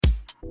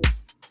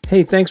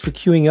Hey, thanks for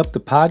queuing up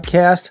the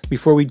podcast.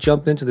 Before we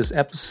jump into this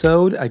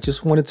episode, I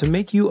just wanted to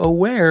make you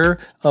aware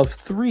of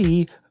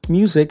 3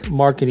 music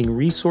marketing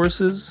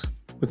resources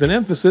with an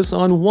emphasis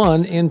on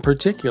one in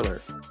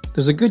particular.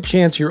 There's a good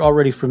chance you're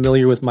already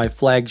familiar with my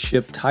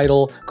flagship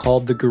title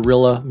called the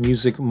Guerrilla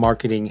Music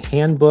Marketing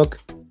Handbook,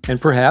 and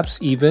perhaps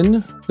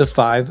even the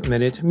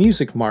 5-Minute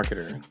Music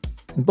Marketer.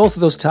 And both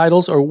of those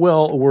titles are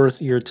well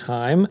worth your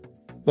time.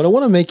 But I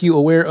want to make you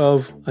aware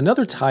of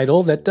another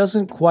title that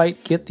doesn't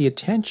quite get the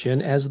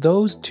attention as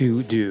those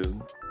two do.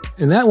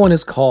 And that one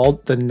is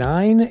called The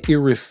 9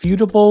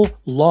 Irrefutable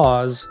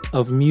Laws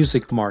of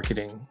Music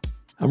Marketing.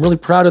 I'm really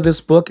proud of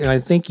this book, and I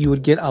think you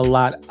would get a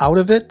lot out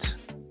of it.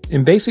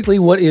 And basically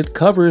what it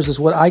covers is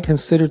what I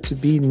consider to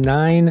be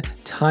 9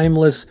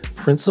 timeless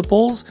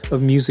principles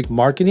of music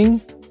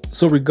marketing.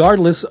 So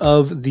regardless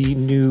of the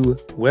new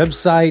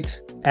website,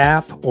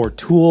 app, or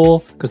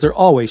tool, because they're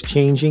always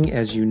changing,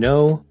 as you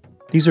know,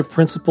 these are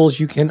principles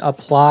you can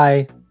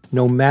apply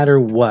no matter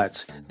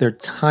what. They're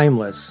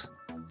timeless.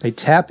 They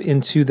tap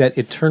into that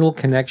eternal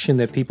connection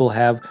that people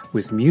have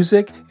with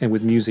music and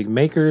with music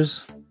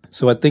makers.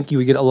 So I think you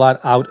would get a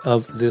lot out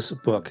of this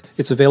book.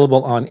 It's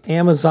available on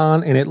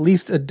Amazon in at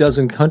least a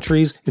dozen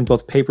countries in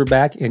both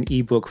paperback and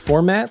ebook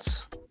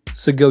formats.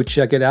 So go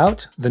check it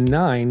out, The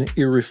 9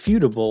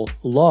 Irrefutable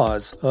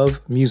Laws of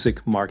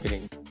Music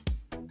Marketing.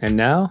 And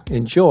now,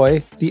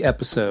 enjoy the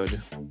episode.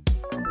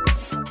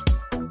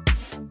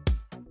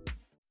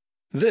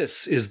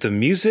 This is the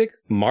Music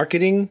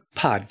Marketing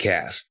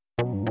Podcast.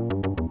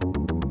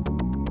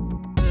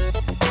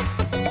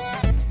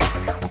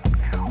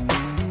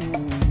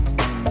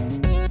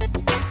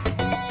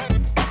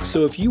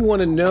 So if you want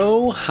to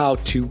know how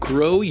to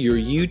grow your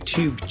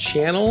YouTube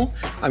channel,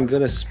 I'm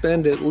going to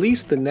spend at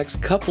least the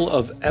next couple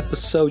of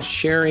episodes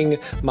sharing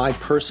my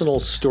personal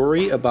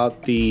story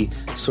about the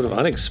sort of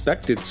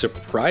unexpected,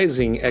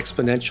 surprising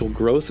exponential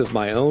growth of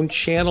my own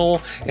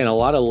channel and a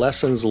lot of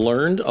lessons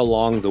learned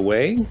along the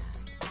way.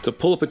 So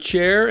pull up a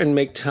chair and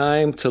make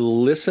time to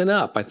listen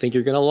up. I think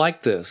you're going to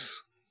like this.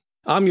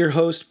 I'm your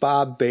host,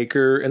 Bob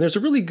Baker, and there's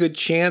a really good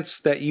chance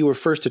that you were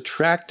first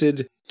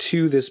attracted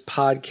to this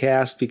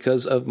podcast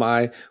because of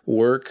my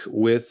work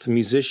with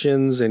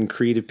musicians and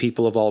creative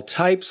people of all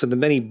types and the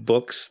many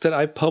books that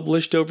I've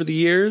published over the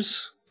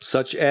years,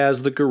 such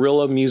as the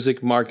Guerrilla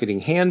Music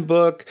Marketing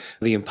Handbook,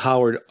 The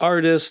Empowered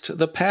Artist,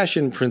 The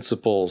Passion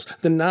Principles,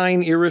 The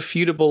 9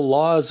 Irrefutable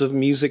Laws of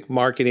Music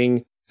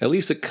Marketing, at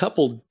least a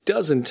couple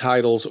dozen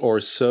titles or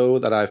so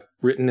that I've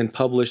written and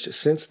published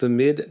since the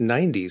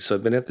mid-90s, so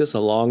I've been at this a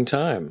long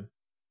time.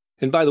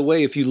 And by the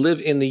way, if you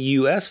live in the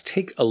U.S.,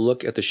 take a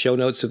look at the show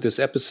notes of this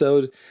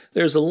episode.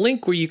 There's a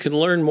link where you can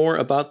learn more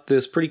about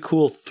this pretty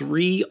cool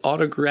 3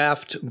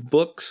 autographed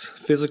books,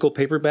 physical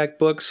paperback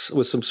books,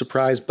 with some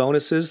surprise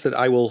bonuses that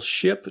I will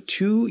ship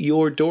to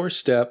your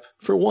doorstep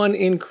for one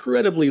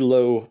incredibly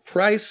low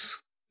price.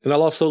 And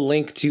I'll also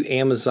link to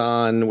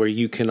Amazon where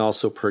you can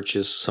also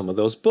purchase some of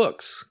those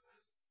books.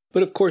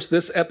 But of course,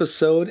 this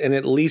episode, and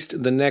at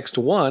least the next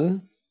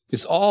one,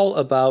 is all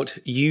about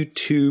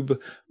YouTube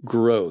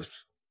growth.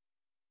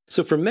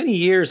 So for many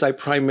years, I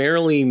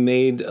primarily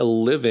made a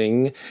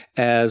living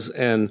as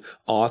an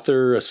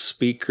author, a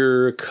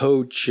speaker, a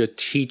coach, a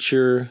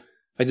teacher.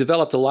 I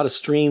developed a lot of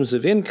streams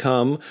of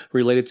income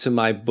related to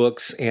my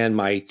books and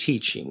my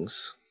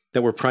teachings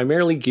that were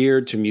primarily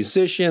geared to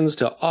musicians,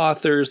 to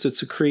authors,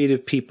 to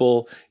creative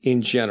people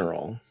in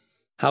general.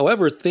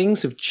 However,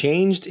 things have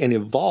changed and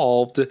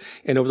evolved,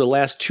 and over the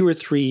last 2 or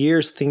 3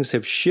 years, things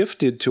have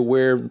shifted to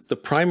where the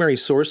primary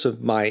source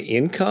of my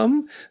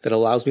income that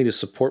allows me to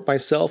support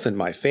myself and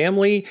my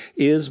family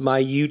is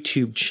my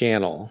YouTube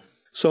channel.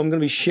 So I'm going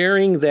to be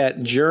sharing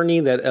that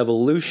journey, that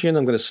evolution.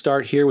 I'm going to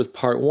start here with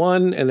part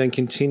 1 and then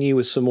continue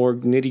with some more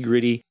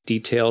nitty-gritty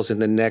details in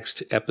the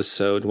next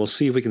episode. We'll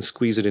see if we can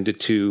squeeze it into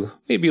 2.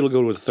 Maybe it'll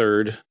go to a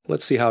 3rd.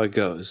 Let's see how it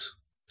goes.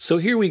 So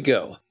here we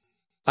go.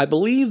 I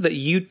believe that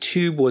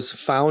YouTube was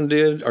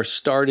founded or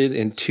started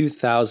in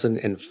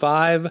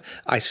 2005.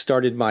 I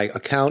started my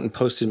account and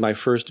posted my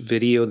first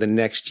video the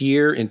next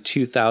year in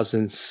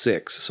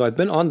 2006. So I've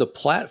been on the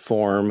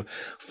platform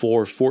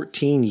for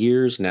 14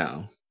 years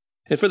now.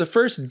 And for the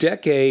first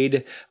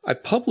decade, I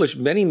published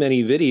many,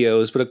 many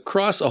videos, but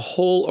across a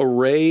whole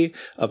array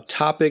of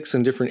topics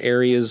and different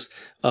areas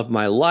of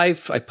my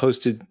life. I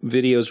posted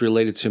videos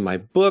related to my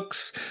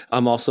books.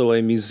 I'm also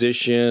a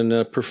musician,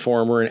 a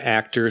performer, an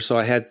actor, so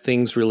I had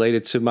things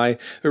related to my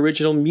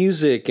original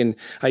music, and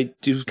I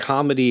do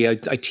comedy. I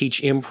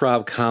teach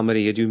improv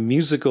comedy. I do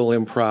musical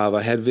improv.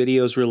 I had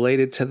videos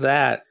related to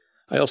that.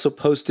 I also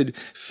posted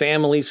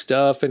family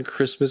stuff and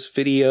Christmas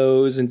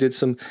videos and did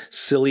some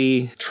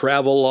silly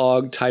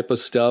travelogue type of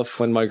stuff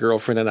when my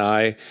girlfriend and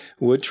I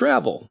would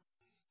travel.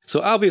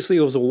 So obviously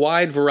it was a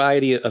wide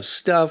variety of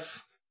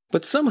stuff,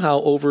 but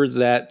somehow over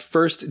that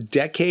first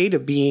decade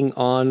of being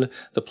on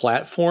the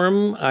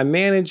platform, I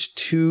managed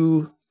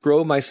to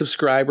grow my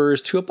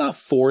subscribers to about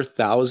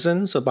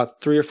 4,000. So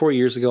about 3 or 4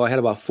 years ago, I had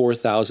about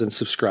 4,000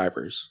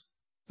 subscribers.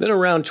 Then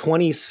around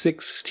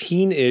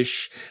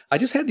 2016-ish, I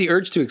just had the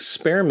urge to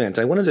experiment.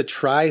 I wanted to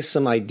try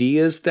some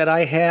ideas that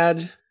I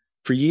had.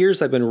 For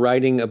years, I've been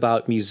writing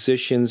about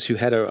musicians who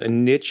had a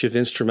niche of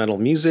instrumental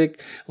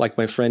music, like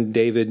my friend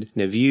David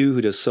Nevieux, who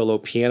does solo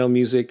piano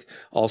music.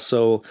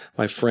 Also,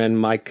 my friend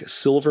Mike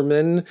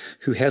Silverman,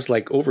 who has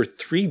like over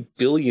 3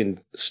 billion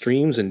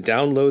streams and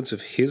downloads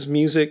of his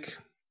music.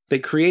 They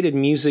created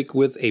music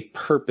with a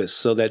purpose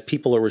so that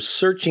people were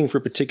searching for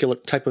a particular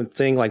type of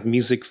thing, like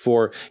music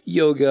for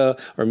yoga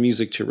or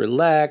music to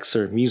relax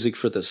or music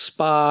for the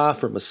spa,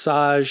 for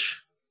massage.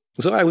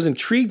 So I was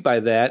intrigued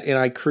by that, and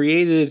I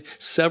created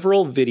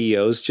several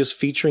videos just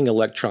featuring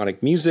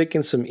electronic music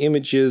and some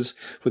images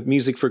with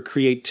music for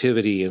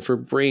creativity and for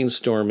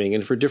brainstorming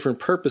and for different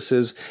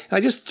purposes. And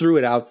I just threw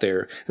it out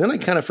there. And then I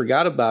kind of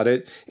forgot about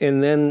it.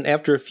 And then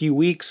after a few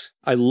weeks,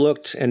 I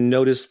looked and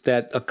noticed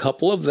that a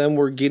couple of them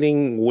were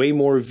getting way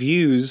more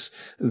views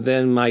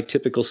than my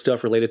typical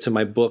stuff related to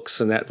my books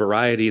and that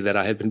variety that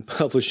I had been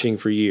publishing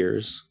for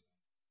years.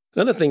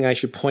 Another thing I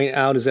should point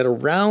out is that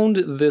around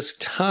this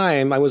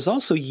time, I was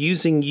also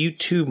using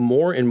YouTube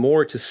more and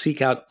more to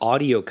seek out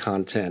audio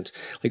content,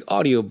 like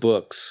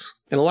audiobooks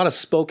and a lot of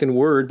spoken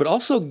word, but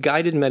also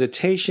guided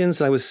meditations.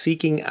 And I was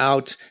seeking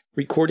out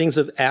recordings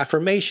of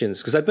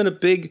affirmations because I've been a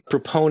big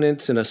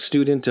proponent and a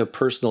student of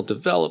personal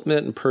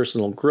development and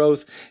personal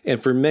growth.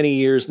 And for many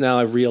years now,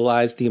 I've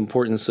realized the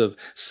importance of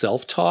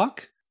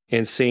self-talk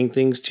and saying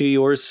things to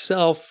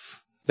yourself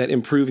that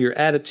improve your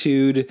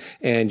attitude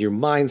and your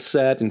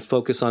mindset and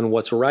focus on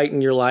what's right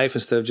in your life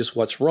instead of just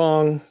what's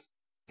wrong.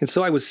 And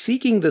so I was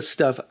seeking this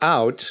stuff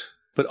out,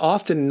 but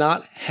often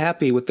not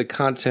happy with the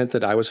content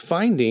that I was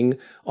finding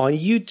on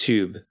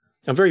YouTube.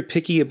 I'm very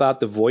picky about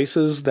the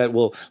voices that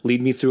will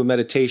lead me through a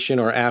meditation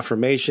or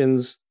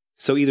affirmations.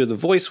 So either the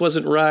voice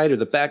wasn't right or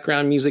the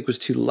background music was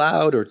too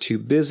loud or too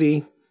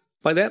busy.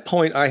 By that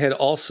point, I had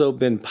also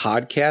been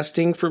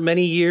podcasting for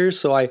many years,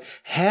 so I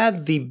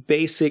had the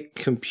basic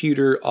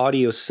computer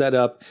audio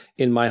setup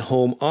in my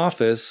home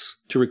office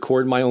to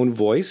record my own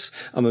voice.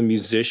 I'm a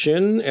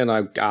musician, and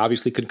I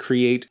obviously could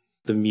create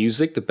the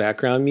music, the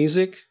background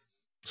music.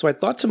 So I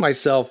thought to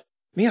myself,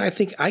 man, I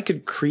think I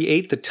could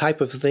create the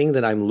type of thing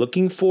that I'm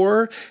looking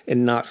for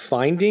and not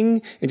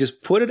finding and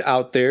just put it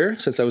out there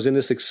since I was in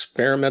this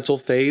experimental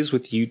phase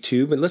with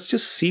YouTube, and let's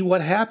just see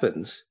what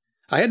happens.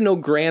 I had no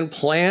grand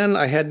plan.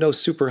 I had no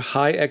super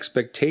high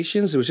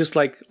expectations. It was just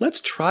like, let's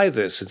try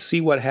this and see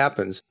what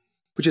happens,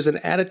 which is an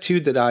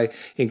attitude that I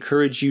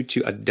encourage you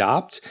to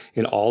adopt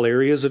in all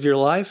areas of your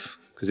life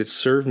because it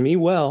served me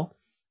well.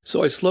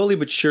 So I slowly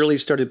but surely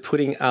started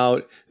putting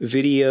out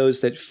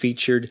videos that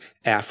featured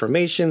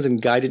affirmations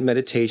and guided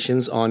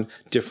meditations on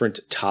different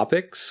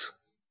topics.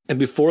 And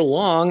before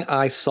long,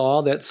 I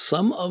saw that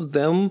some of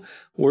them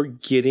were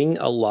getting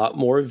a lot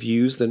more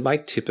views than my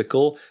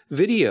typical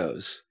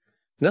videos.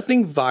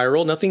 Nothing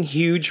viral, nothing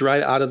huge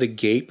right out of the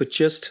gate, but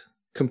just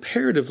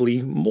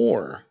comparatively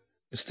more.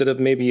 Instead of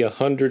maybe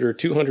 100 or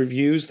 200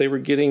 views, they were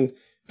getting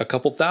a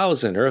couple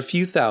thousand or a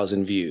few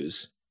thousand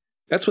views.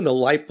 That's when the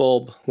light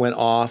bulb went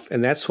off,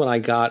 and that's when I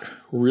got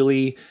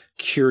really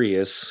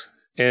curious.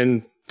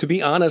 And to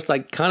be honest, I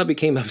kind of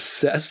became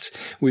obsessed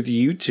with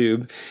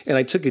YouTube, and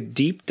I took a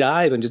deep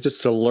dive into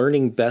just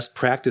learning best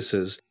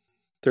practices.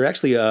 There are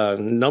actually a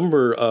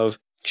number of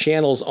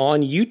channels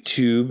on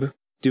YouTube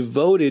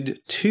devoted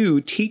to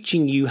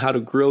teaching you how to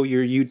grow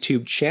your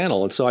YouTube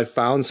channel. And so I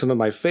found some of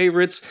my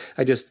favorites.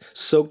 I just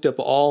soaked up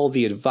all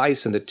the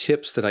advice and the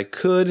tips that I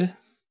could,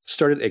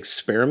 started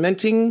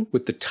experimenting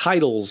with the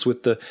titles,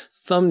 with the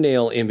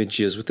thumbnail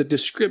images, with the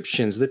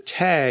descriptions, the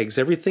tags,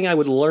 everything I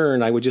would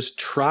learn, I would just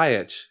try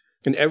it.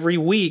 And every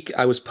week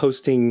I was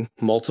posting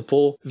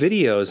multiple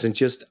videos and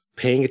just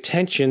paying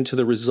attention to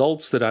the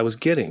results that I was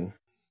getting.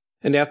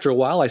 And after a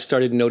while, I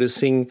started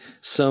noticing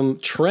some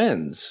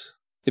trends.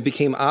 It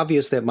became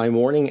obvious that my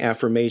morning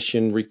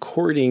affirmation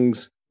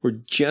recordings were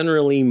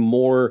generally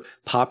more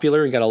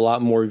popular and got a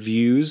lot more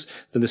views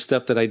than the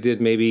stuff that I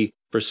did maybe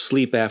for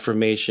sleep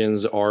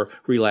affirmations or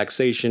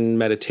relaxation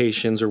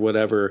meditations or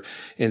whatever.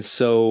 And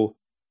so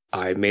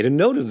I made a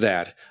note of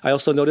that. I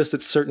also noticed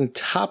that certain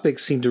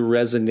topics seemed to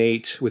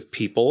resonate with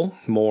people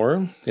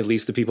more, at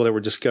least the people that were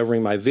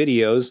discovering my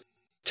videos.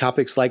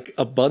 Topics like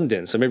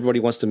abundance. Everybody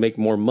wants to make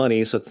more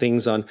money, so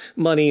things on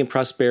money and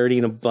prosperity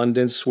and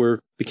abundance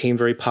became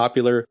very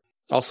popular.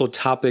 Also,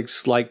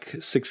 topics like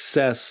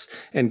success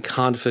and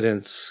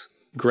confidence.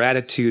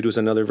 Gratitude was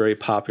another very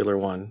popular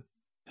one.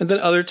 And then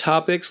other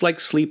topics like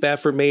sleep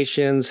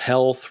affirmations,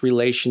 health,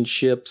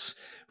 relationships,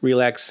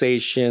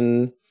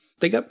 relaxation.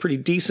 They got pretty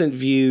decent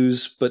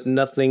views, but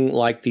nothing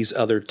like these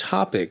other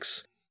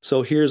topics.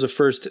 So here's a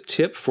first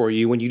tip for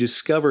you. When you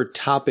discover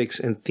topics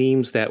and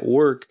themes that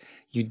work,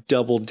 you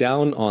double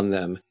down on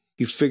them.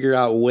 You figure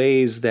out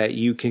ways that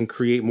you can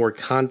create more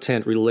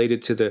content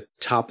related to the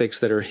topics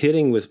that are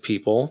hitting with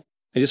people.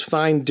 And just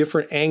find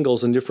different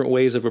angles and different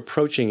ways of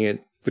approaching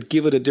it, but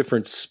give it a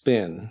different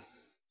spin.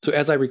 So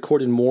as I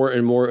recorded more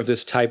and more of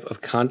this type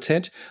of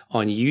content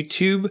on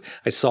YouTube,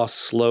 I saw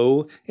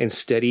slow and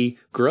steady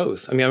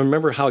growth. I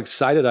remember how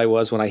excited I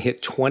was when I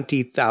hit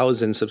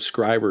 20,000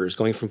 subscribers,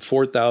 going from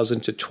 4,000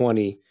 to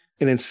 20.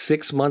 And then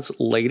 6 months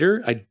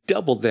later, I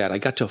doubled that. I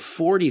got to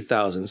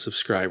 40,000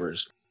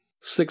 subscribers.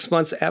 6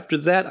 months after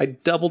that, I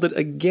doubled it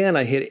again.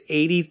 I hit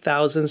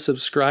 80,000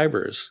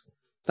 subscribers.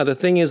 Now, the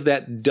thing is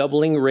that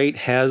doubling rate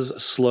has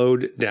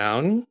slowed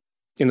down.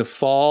 In the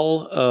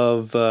fall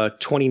of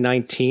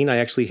 2019, I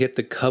actually hit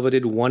the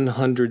coveted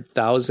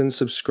 100,000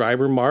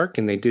 subscriber mark,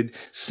 and they did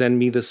send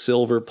me the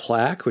silver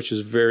plaque, which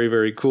is very,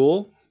 very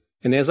cool.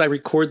 And as I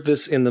record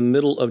this in the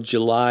middle of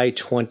July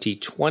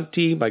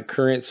 2020, my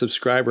current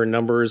subscriber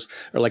numbers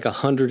are like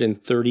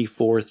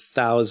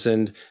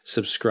 134,000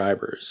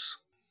 subscribers.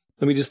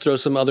 Let me just throw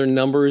some other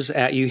numbers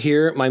at you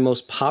here. My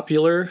most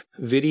popular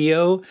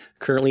video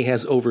currently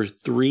has over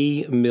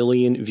 3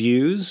 million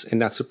views.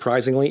 And not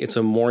surprisingly, it's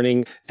a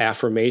morning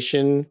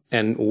affirmation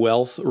and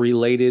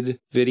wealth-related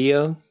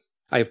video.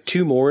 I have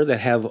 2 more that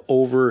have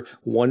over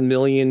 1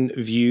 million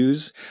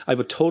views. I have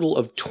a total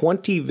of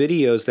 20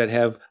 videos that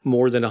have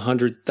more than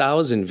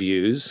 100,000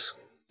 views.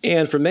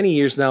 And for many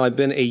years now, I've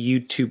been a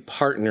YouTube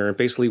partner.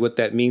 Basically, what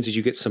that means is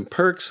you get some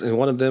perks, and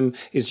one of them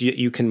is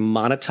you can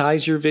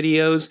monetize your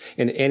videos,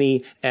 and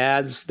any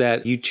ads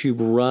that YouTube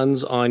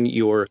runs on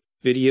your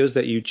videos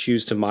that you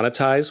choose to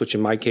monetize, which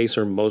in my case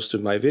are most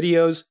of my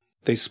videos,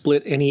 they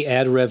split any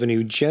ad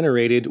revenue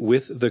generated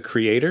with the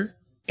creator.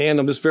 And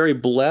I'm just very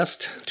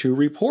blessed to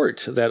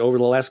report that over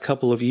the last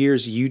couple of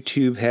years,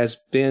 YouTube has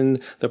been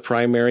the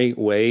primary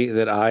way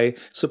that I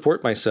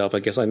support myself. I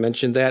guess I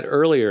mentioned that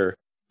earlier.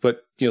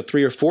 But,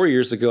 3 or 4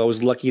 years ago, I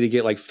was lucky to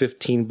get like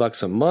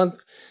 $15 a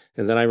month.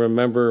 And then I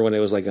remember when it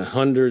was like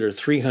 $100 or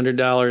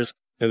 $300.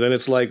 And then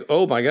it's like,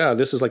 oh my God,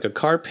 this is like a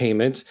car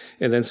payment.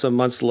 And then some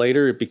months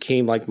later, it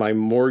became like my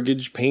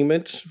mortgage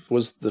payment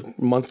was the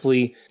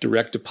monthly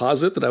direct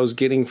deposit that I was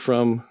getting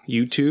from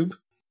YouTube.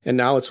 And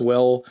now it's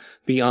well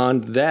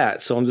beyond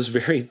that. So I'm just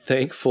very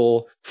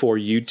thankful for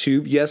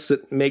YouTube. Yes,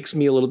 it makes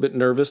me a little bit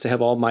nervous to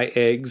have all my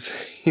eggs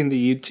in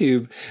the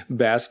YouTube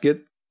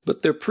basket.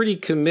 But they're pretty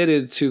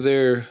committed to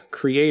their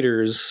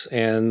creators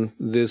and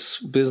this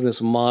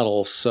business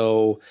model,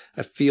 so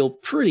I feel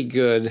pretty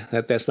good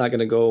that that's not going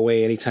to go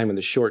away anytime in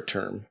the short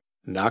term.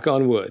 Knock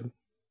on wood.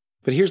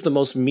 But here's the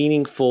most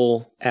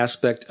meaningful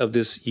aspect of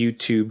this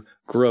YouTube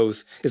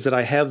growth is that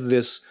I have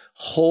this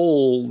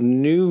whole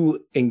new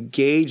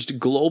engaged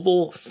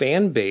global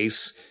fan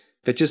base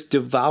that just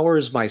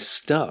devours my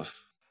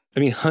stuff.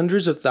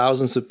 Hundreds of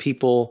thousands of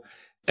people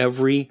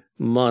every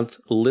month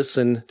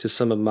listen to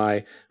some of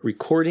my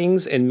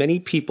recordings, and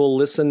many people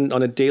listen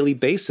on a daily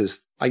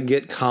basis. I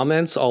get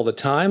comments all the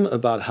time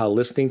about how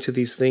listening to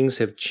these things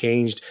have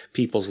changed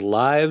people's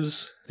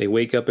lives. They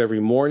wake up every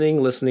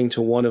morning listening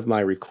to one of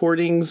my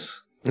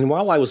recordings. And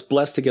while I was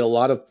blessed to get a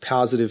lot of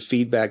positive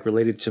feedback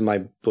related to my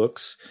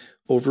books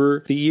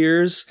over the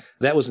years,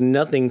 that was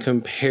nothing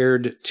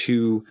compared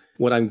to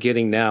what I'm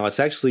getting now. It's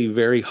actually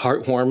very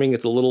heartwarming.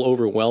 It's a little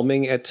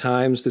overwhelming at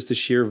times, just the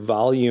sheer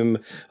volume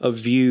of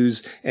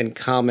views and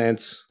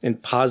comments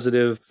and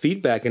positive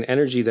feedback and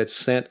energy that's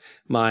sent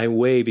my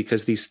way,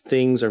 because these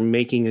things are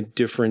making a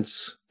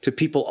difference to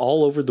people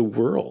all over the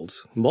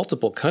world,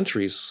 multiple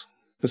countries.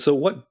 And so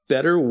what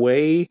better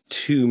way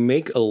to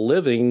make a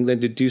living than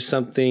to do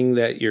something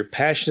that you're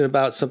passionate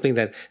about, something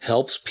that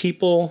helps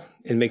people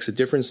and makes a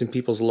difference in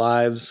people's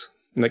lives?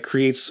 And that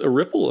creates a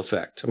ripple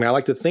effect. I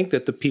like to think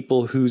that the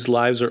people whose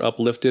lives are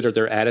uplifted or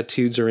their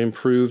attitudes are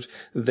improved,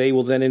 they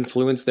will then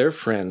influence their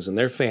friends and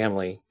their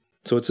family.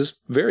 So it's just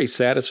very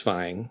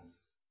satisfying.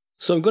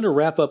 So I'm going to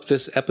wrap up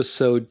this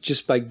episode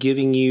just by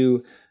giving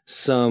you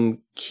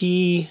some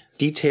key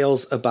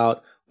details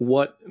about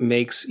what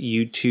makes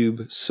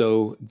YouTube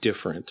so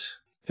different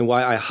and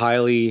why I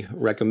highly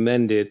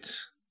recommend it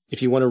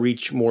if you want to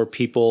reach more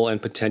people and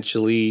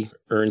potentially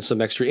earn some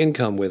extra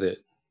income with it.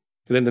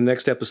 And then the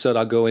next episode,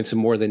 I'll go into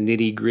more of the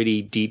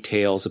nitty-gritty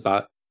details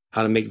about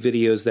how to make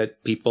videos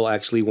that people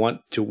actually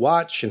want to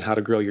watch and how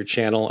to grow your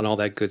channel and all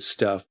that good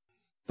stuff.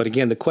 But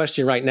again, the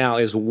question right now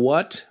is,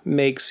 what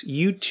makes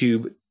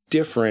YouTube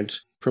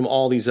different from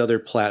all these other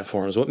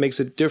platforms? What makes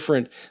it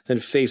different than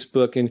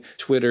Facebook and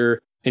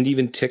Twitter and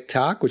even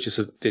TikTok, which is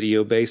a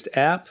video-based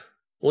app,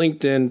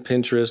 LinkedIn,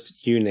 Pinterest,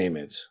 you name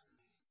it?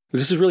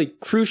 This is really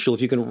crucial. If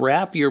you can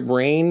wrap your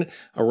brain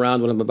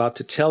around what I'm about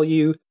to tell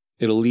you,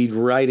 it'll lead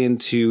right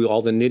into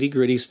all the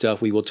nitty-gritty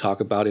stuff we will talk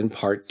about in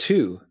part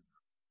 2.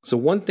 So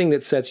one thing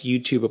that sets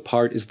YouTube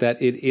apart is that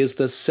it is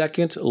the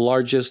second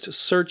largest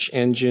search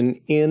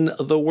engine in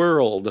the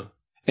world.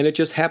 And it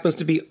just happens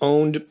to be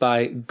owned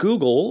by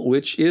Google,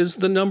 which is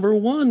the number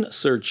 1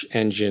 search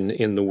engine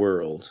in the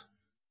world.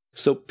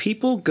 So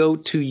people go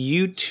to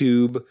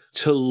YouTube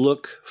to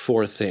look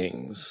for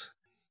things.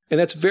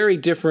 And that's very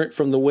different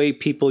from the way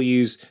people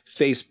use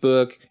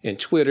Facebook and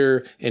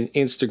Twitter and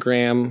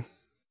Instagram.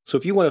 So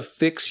if you want to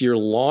fix your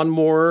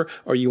lawnmower,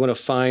 or you want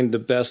to find the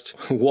best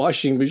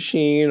washing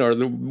machine or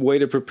the way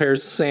to prepare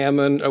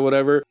salmon or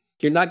whatever,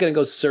 You're not going to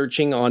go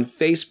searching on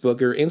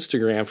Facebook or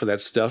Instagram for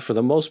that stuff for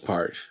the most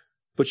part.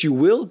 But you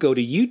will go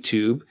to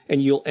YouTube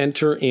and you'll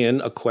enter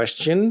in a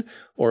question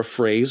or a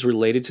phrase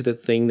related to the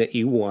thing that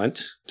you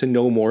want to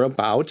know more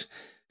about.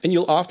 And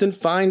you'll often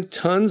find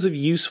tons of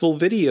useful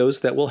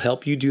videos that will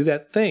help you do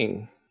that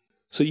thing.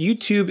 So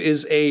YouTube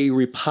is a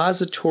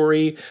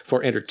repository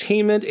for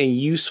entertainment and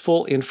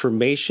useful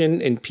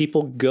information, and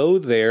people go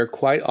there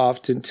quite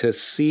often to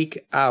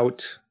seek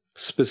out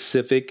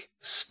specific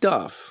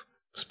stuff,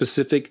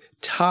 specific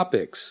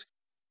topics.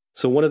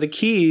 So one of the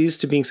keys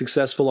to being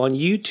successful on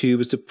YouTube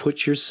is to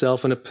put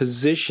yourself in a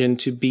position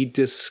to be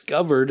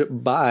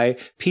discovered by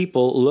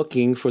people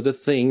looking for the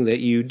thing that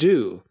you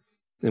do.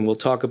 And we'll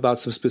talk about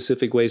some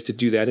specific ways to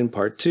do that in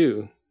part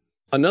 2.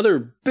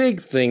 Another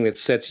big thing that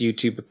sets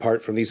YouTube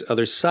apart from these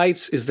other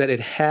sites is that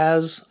it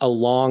has a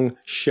long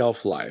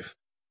shelf life.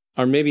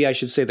 Or maybe I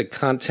should say the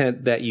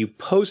content that you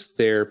post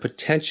there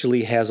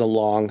potentially has a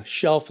long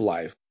shelf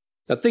life.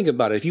 Now think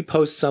about it. If you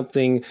post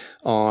something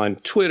on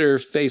Twitter,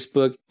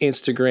 Facebook,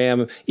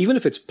 Instagram, even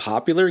if it's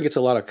popular and gets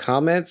a lot of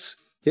comments,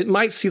 it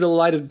might see the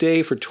light of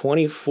day for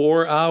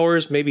 24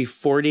 hours, maybe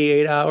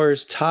 48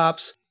 hours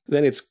tops,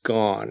 then it's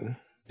gone.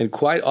 And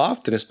quite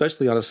often,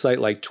 especially on a site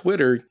like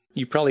Twitter,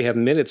 you probably have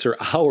minutes or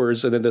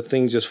hours and then the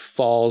thing just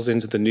falls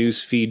into the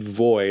newsfeed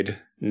void,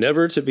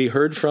 never to be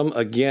heard from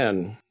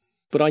again.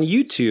 But on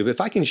YouTube, if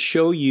I can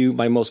show you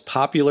my most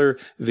popular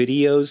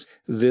videos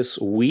this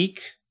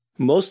week,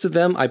 most of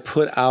them I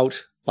put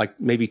out like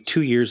maybe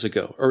 2 years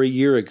ago or a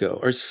year ago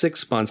or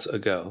 6 months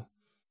ago.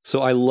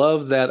 So I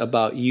love that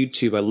about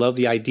YouTube. I love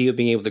the idea of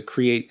being able to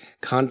create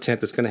content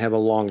that's going to have a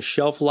long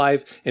shelf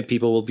life and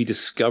people will be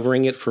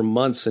discovering it for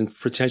months and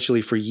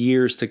potentially for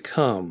years to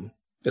come,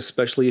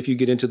 especially if you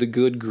get into the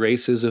good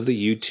graces of the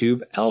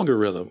YouTube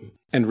algorithm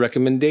and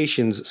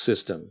recommendations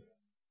system.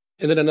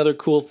 And then another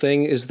cool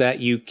thing is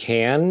that you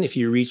can, if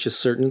you reach a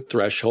certain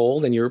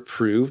threshold and you're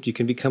approved, you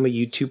can become a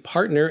YouTube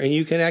partner and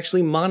you can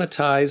actually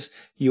monetize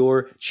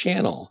your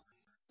channel.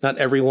 Not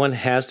everyone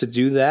has to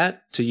do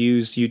that to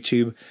use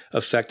YouTube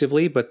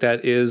effectively, but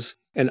that is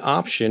an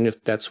option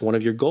if that's one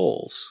of your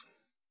goals.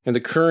 And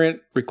the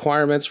current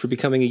requirements for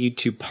becoming a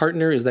YouTube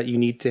partner is that you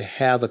need to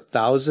have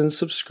 1,000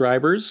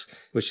 subscribers,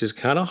 which is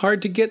kind of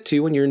hard to get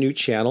to when you're a new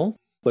channel,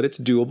 but it's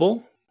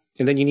doable.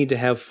 And then you need to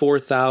have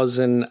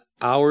 4,000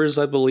 hours,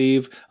 I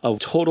believe, of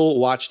total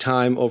watch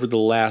time over the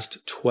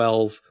last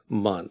 12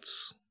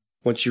 months.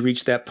 Once you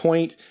reach that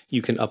point,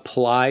 you can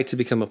apply to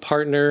become a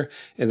partner,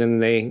 and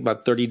then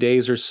about 30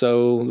 days or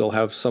so, they'll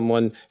have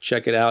someone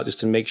check it out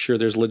just to make sure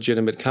there's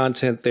legitimate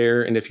content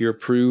there. And if you're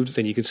approved,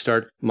 then you can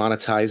start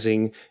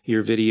monetizing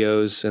your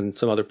videos, and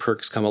some other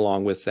perks come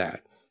along with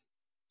that.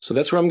 So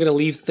that's where I'm going to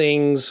leave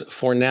things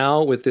for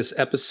now with this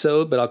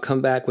episode, but I'll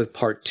come back with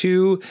part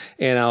 2,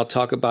 and I'll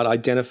talk about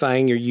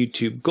identifying your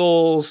YouTube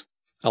goals.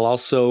 I'll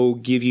also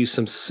give you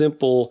some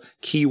simple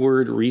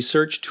keyword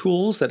research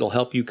tools that'll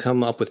help you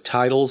come up with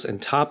titles and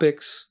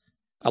topics.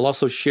 I'll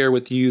also share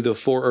with you the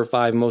 4 or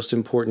 5 most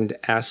important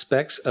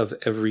aspects of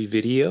every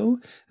video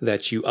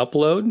that you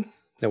upload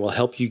that will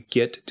help you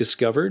get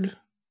discovered,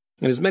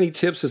 and as many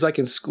tips as I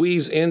can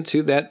squeeze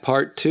into that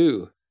part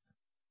 2.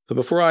 So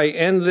before I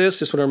end this,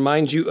 just want to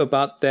remind you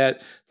about that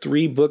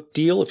 3-book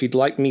deal. If you'd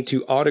like me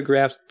to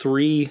autograph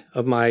 3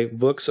 of my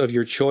books of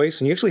your choice,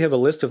 and you actually have a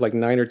list of like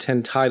 9 or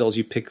 10 titles,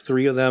 you pick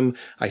 3 of them,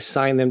 I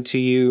sign them to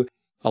you.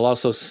 I'll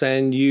also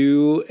send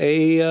you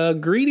a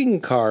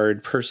greeting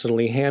card,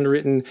 personally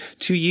handwritten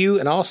to you,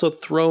 and also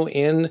throw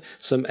in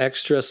some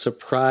extra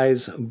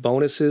surprise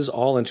bonuses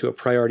all into a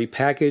priority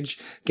package.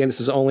 Again,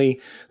 this is only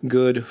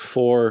good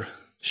for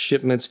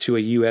shipments to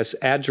a U.S.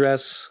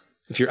 address.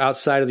 If you're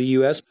outside of the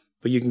U.S.,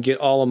 but you can get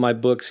all of my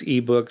books,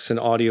 ebooks, and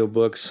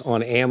audiobooks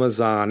on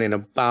Amazon in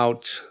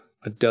about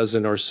a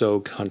dozen or so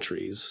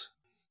countries.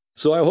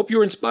 So I hope you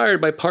were inspired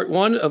by part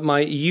 1 of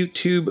my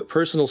YouTube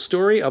personal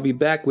story. I'll be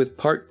back with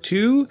part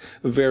 2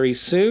 very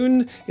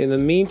soon. In the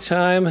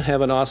meantime,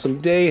 have an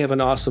awesome day, have an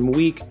awesome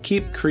week,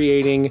 keep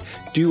creating,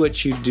 do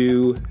what you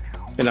do,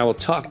 and I will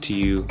talk to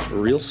you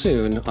real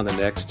soon on the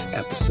next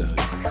episode.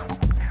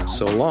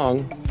 So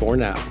long for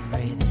now.